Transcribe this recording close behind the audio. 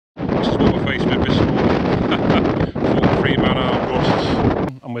This is what we're faced with this morning. 43-man armed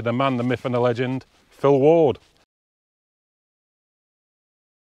gusts. And with the man, the myth and the legend, Phil Ward.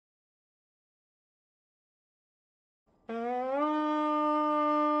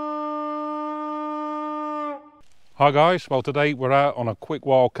 Hi guys, well today we're out on a quick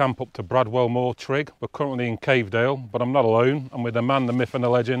wild camp up to Bradwell Moor Trig. We're currently in Cavedale, but I'm not alone. I'm with the man, the myth and the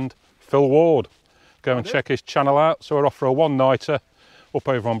legend, Phil Ward. Go and check his channel out. So we're off for a one-nighter up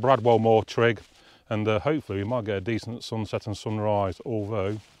over on Bradwell Moor Trig, and hopefully we might get a decent sunset and sunrise,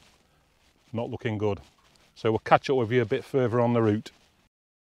 although not looking good. So we'll catch up with you a bit further on the route.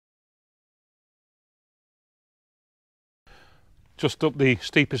 Just up the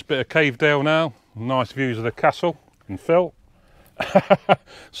steepest bit of Cavedale now. Nice views of the castle and Phil.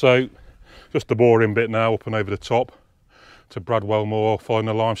 So just the boring bit now, up and over the top to Bradwell Moor, following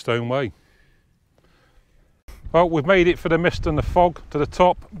the limestone way. Well, we've made it for the mist and the fog to the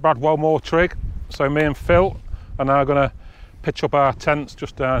top, Bradwell Moor Trig. So me and Phil are now going to pitch up our tents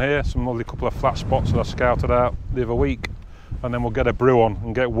just down here, some lovely couple of flat spots that I scouted out the other week, and then we'll get a brew on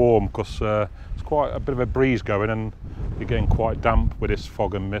and get warm, because it's quite a bit of a breeze going and you're getting quite damp with this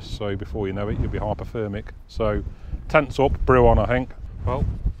fog and mist, so before you know it you'll be hypothermic. So tents up, brew on I think. Well,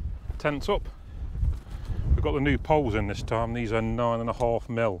 tents up. We've got the new poles in this time. These are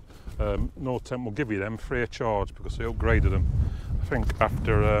 9.5mm. Nortent will give you them free of charge because they upgraded them. I think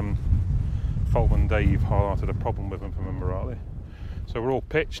after Faultman Dave highlighted a problem with them, if I remember rightly. So we're all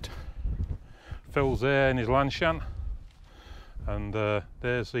pitched. Phil's there in his lanshan, and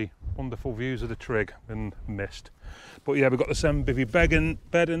there's the wonderful views of the Trig in mist. But yeah, we've got the Zembivvy bed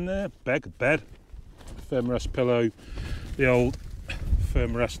in there, bed, firmrest pillow, the old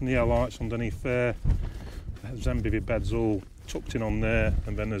firmrest Neo lights underneath there. The Zembivvy bed's all tucked in on there,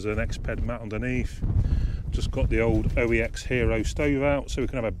 and then there's an X-Ped mat underneath. Just got the old OEX Hero stove out so we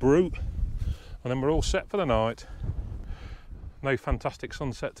can have a brew, and then we're all set for the night. No fantastic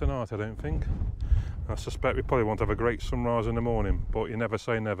sunset tonight, I don't think. I suspect we probably won't have a great sunrise in the morning, but you never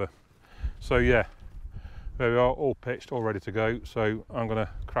say never. So yeah, there we are, all pitched, all ready to go. So I'm going to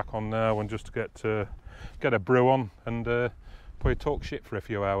crack on now and just get a brew on, and probably talk shit for a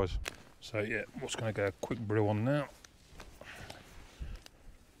few hours. So yeah, I'm just going to get a quick brew on now.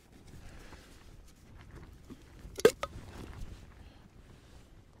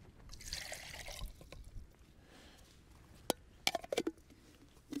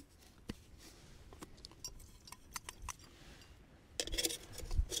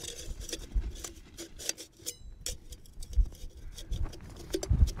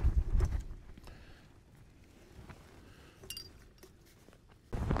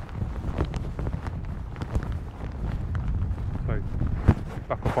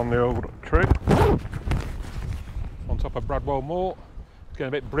 Back up on the old Trig, on top of Bradwell Moor. It's getting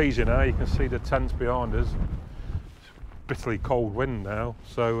a bit breezy now, you can see the tents behind us. It's bitterly cold wind now,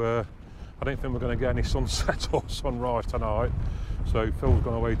 so I don't think we're going to get any sunset or sunrise tonight. So Phil's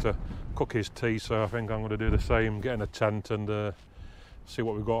gone away to cook his tea, so I think I'm going to do the same, get in a tent and see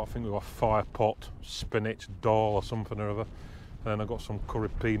what we've got. I think we've got a fire pot, spinach, dal or something or other. And then I've got some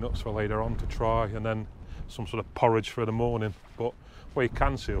curried peanuts for later on to try, and then some sort of porridge for the morning. But what you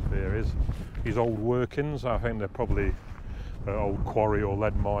can see up here is these old workings. I think they're probably old quarry or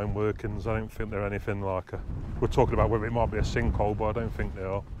lead mine workings. I don't think they're anything like we're talking about whether it might be a sinkhole, but I don't think they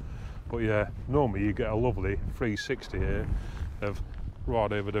are. But yeah, normally you get a lovely 360 here of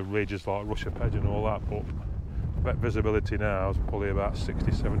right over the ridges like Russia Pedge and all that, but I bet visibility now is probably about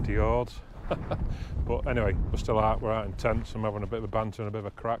 60-70 yards. But anyway, we're still out, we're out in tents, I'm having a bit of a banter and a bit of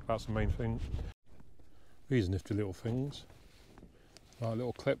a crack, that's the main thing. These nifty little things, like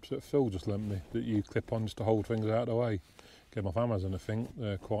little clips that Phil just lent me, that you clip on just to hold things out of the way. Get them off Amazon, I think.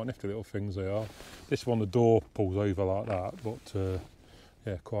 They're quite nifty little things they are. This one, the door pulls over like that, but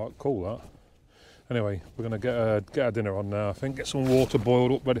yeah, quite cool that. Anyway, we're going to get our dinner on now, I think. Get some water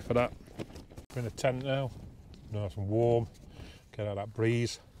boiled up, ready for that. We're in a tent now, nice and warm, get out that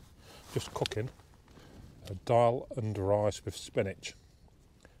breeze. Just cooking a dal and rice with spinach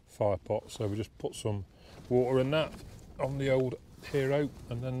fire pot. So we just put some water in that on the old Hero,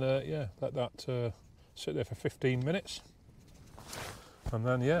 and then yeah, let that sit there for 15 minutes, and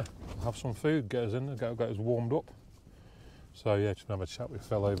then yeah, have some food, get us in there, get us warmed up. So yeah, just have a chat with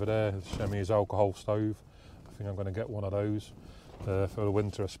Phil over there, show me his alcohol stove. I think I'm going to get one of those for the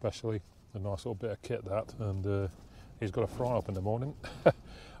winter especially. A nice little bit of kit that, and he's got a fry up in the morning.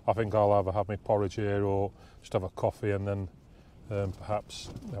 I think I'll either have my porridge here or just have a coffee, and then perhaps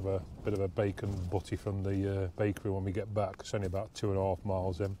have a bit of a bacon butty from the bakery when we get back. It's only about 2.5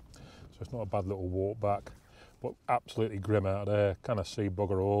 miles in, so it's not a bad little walk back. but absolutely grim out there, kind of see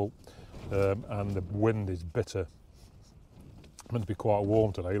bugger all, and the wind is bitter. It's meant to be quite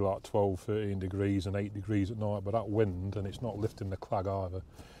warm today, like 12, 13 degrees and 8 degrees at night, but that wind, and it's not lifting the clag either,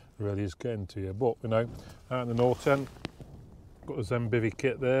 really is getting to you. But, you know, out in the Nortent, got the Zen bivvy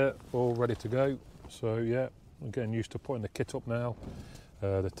kit there, all ready to go. So, yeah, I'm getting used to putting the kit up now.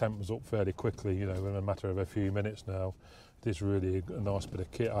 The tent was up fairly quickly, you know, in a matter of a few minutes now. It is really a nice bit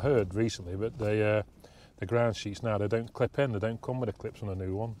of kit. I heard recently that the ground sheets now, they don't clip in, they don't come with the clips on a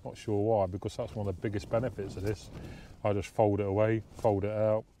new one. Not sure why, because that's one of the biggest benefits of this. I just fold it away, fold it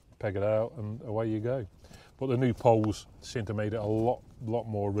out, peg it out, and away you go. But the new poles seem to make it a lot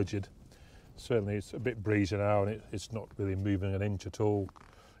more rigid. Certainly it's a bit breezy now, and it's not really moving an inch at all.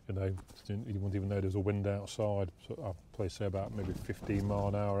 You know, you wouldn't even know there's a wind outside. So I'll probably say about maybe 15 mile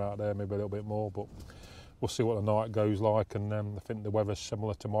an hour out there, maybe a little bit more, but we'll see what the night goes like. And I think the weather's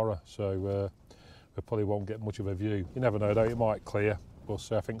similar tomorrow, so we probably won't get much of a view. You never know though, it might clear. We'll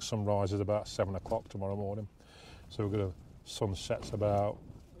see. I think sunrise is about 7 o'clock tomorrow morning. So we're going to, sunsets about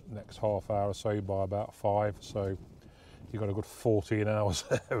next half hour or so by about 5. So you've got a good 14 hours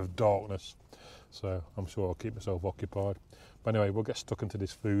of darkness. So I'm sure I'll keep myself occupied. But anyway, we'll get stuck into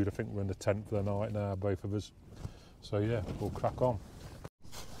this food. I think we're in the tent for the night now, both of us. So yeah, we'll crack on.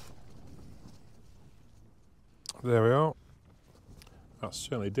 There we are. That's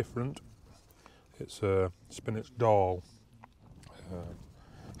certainly different. It's spinach dal.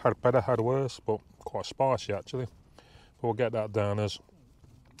 Had better, had worse, but quite spicy actually. But we'll get that down as,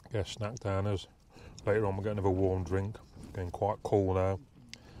 get a snack down as. Later on we'll get another warm drink. Getting quite cool now.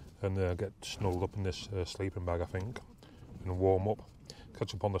 And get snuggled up in this sleeping bag, I think, and warm up.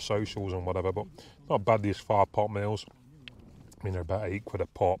 Catch up on the socials and whatever, but not bad, these 5-pot meals. I mean, they're about £8 a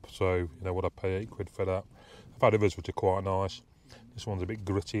pop, so you know what, I pay £8 for that. I've had others which are quite nice. This one's a bit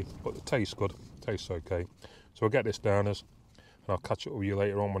gritty, but it tastes good, tastes okay. So we'll get this down as, and I'll catch up with you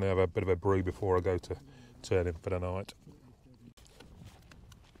later on when I have a bit of a brew before I go to turn in for the night.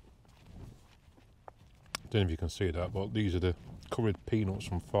 Don't know if you can see that, but these are the curried peanuts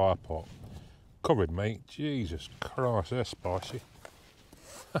from Firepot. Curried, mate, Jesus Christ, they're spicy.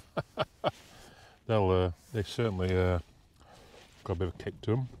 They certainly got a bit of a kick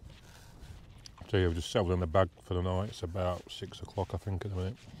to them. So yeah, we've just settled in the bag for the night. It's about 6 o'clock, I think, at the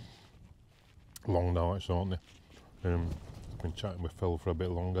minute. Long nights, aren't they? Been chatting with Phil for a bit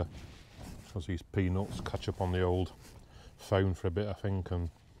longer. Because these peanuts, catch up on the old phone for a bit, I think, and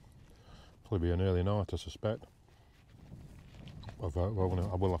probably be an early night, I suspect. I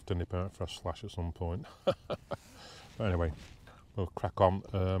will have to nip out for a slash at some point. But anyway, we'll crack on.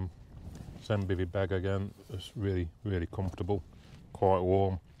 Zen bivvy bag again. It's really, really comfortable. Quite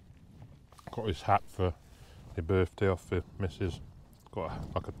warm. Got this hat for the birthday off the missus. Got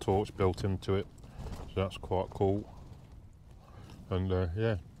like a torch built into it, so that's quite cool. And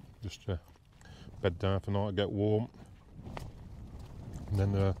yeah, just bed down tonight, get warm, and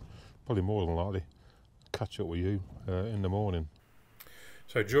then probably more than likely catch up with you in the morning.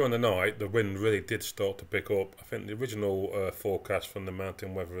 So during the night, the wind really did start to pick up. I think the original forecast from the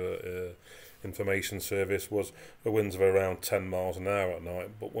Mountain Weather Information Service was the winds of around 10 miles an hour at night.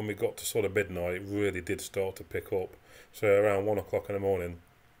 But when we got to sort of midnight, it really did start to pick up. So around 1 o'clock in the morning,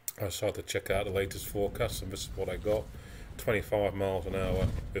 I started to check out the latest forecast, and this is what I got. 25 miles an hour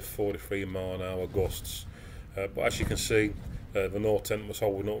with 43 mile an hour gusts. But as you can see, the Nortent was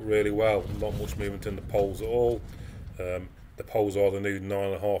holding up really well. Not much movement in the poles at all. The poles are the new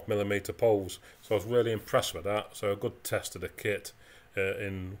 9.5mm poles, so I was really impressed with that. So a good test of the kit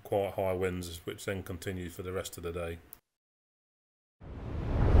in quite high winds, which then continued for the rest of the day.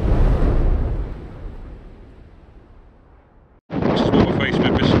 This is what we're faced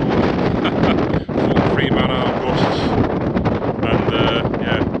with this morning. 43 mile an hour gusts, and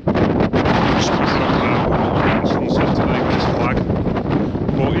yeah, sunset today with this flag.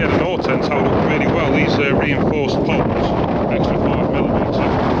 But yeah, the Nortents hold up really well. These reinforced poles, extra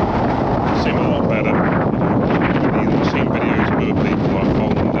 5mm, seem a lot better. You've seen videos of other people like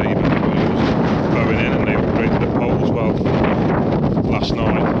Paul and Dave and others going in, and they upgraded the poles well last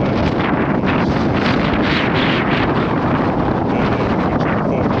night.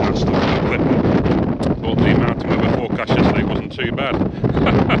 But the Mountain Weather forecast yesterday wasn't too bad.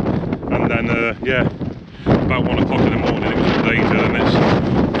 And then yeah, about 1 o'clock in the morning it was updated, and it's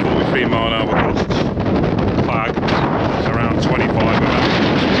 43 mile an hour gusts. Flag, it's around 25 miles.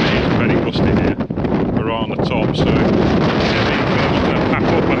 It's very gusty here. We're right on the top, so yeah, we're going to pack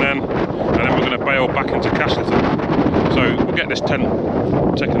up and then we're going to bail back into Castleton. So we'll get this tent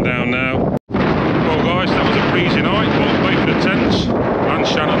taken down now. Well guys, that was a breezy night. Both the tents and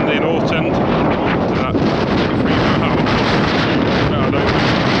Shannon the Nortent to that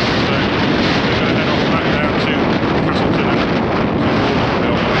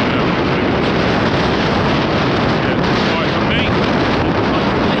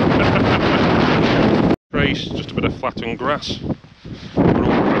and grass. We're all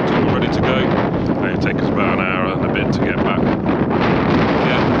packed up and ready to go. It'll take us about an hour and a bit to get back.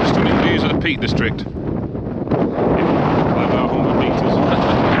 Yeah, stunning views of the Peak District. About 100 metres.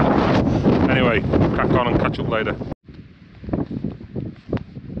 Anyway, crack on and catch up later.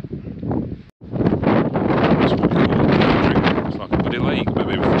 That's what we call a district. It's like a bloody lake, but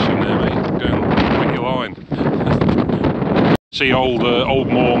maybe fishing there, mate. Go and wet your line. See old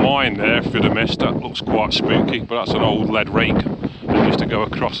Moor mine there, if you'd have missed. That looks quite spooky, but that's an old lead rake that used to go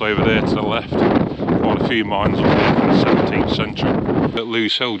across over there to the left. Quite a few mines up there from the 17th century. At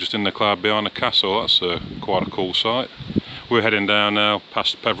Lewes Hill, just in the cloud behind the castle, that's quite a cool sight. We're heading down now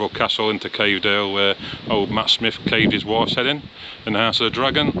past Peveril Castle into Cavedale, where old Matt Smith caved his wife's head in the House of the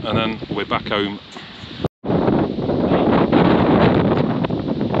Dragon, and then we're back home.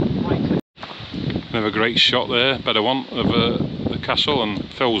 Another great shot there, better one, of the castle, and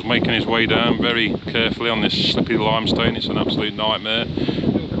Phil's making his way down very carefully on this slippy limestone. It's an absolute nightmare.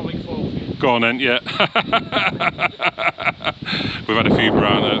 Go on then, yeah. We've had a few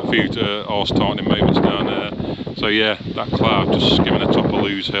horse tightening moments down there. So yeah, that cloud just skimming the top of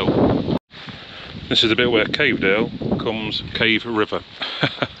Lewes Hill. This is the bit where Cavedale comes Cave River.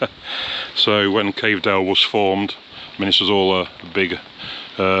 So when Cavedale was formed, I mean, this was all a big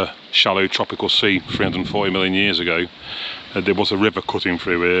shallow tropical sea 340 million years ago. There was a river cutting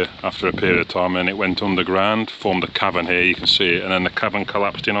through here after a period of time, and it went underground, formed a cavern here, you can see it, and then the cavern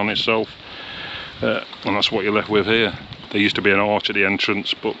collapsed in on itself, and that's what you're left with here. There used to be an arch at the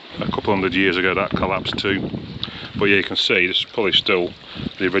entrance, but a couple hundred years ago that collapsed too. But yeah, you can see this is probably still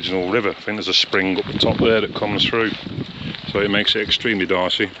the original river. I think there's a spring up the top there that comes through, so it makes it extremely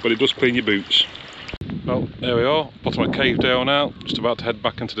dicey, but it does clean your boots. Well, there we are, bottom of Cavedale now, just about to head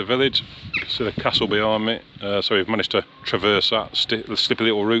back into the village. You can see the castle behind me, so we've managed to traverse that slippy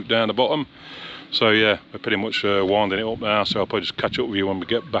little route down the bottom. So yeah, we're pretty much winding it up now, so I'll probably just catch up with you when we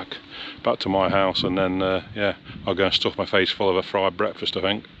get back to my house, and then yeah, I'll go and stuff my face full of a fried breakfast, I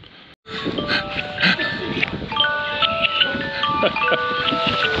think.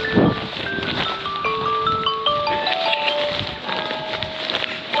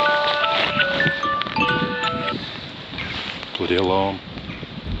 Bloody alarm.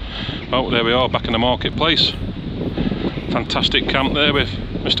 Oh, there we are, back in the marketplace. Fantastic camp there with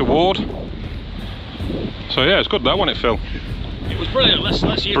Mr. Ward. So yeah, it's good that, wasn't it, Phil? It was brilliant. Let's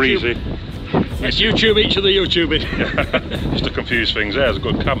YouTube. Breezy. Let's YouTube each of the YouTubing. Just to confuse things, yeah, it's a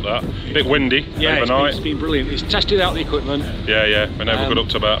good camp that. A bit windy overnight. It's been brilliant. It's tested out the equipment. Yeah, we never got up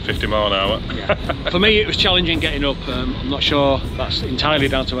to about 50 mile an hour. Yeah. For me it was challenging getting up. I'm not sure that's entirely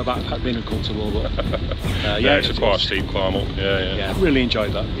down to my backpack being uncomfortable, but yeah, it's quite a steep climb up. Yeah, really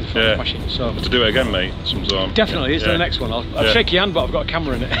enjoyed that. Yeah. Crashing, so to do it again, mate, sometime. Definitely, it's the next one. I'll shake your hand, but I've got a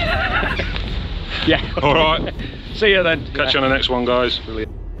camera in it. Yeah. All right. See you then. Catch you on the next one, guys.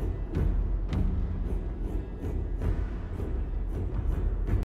 Brilliant.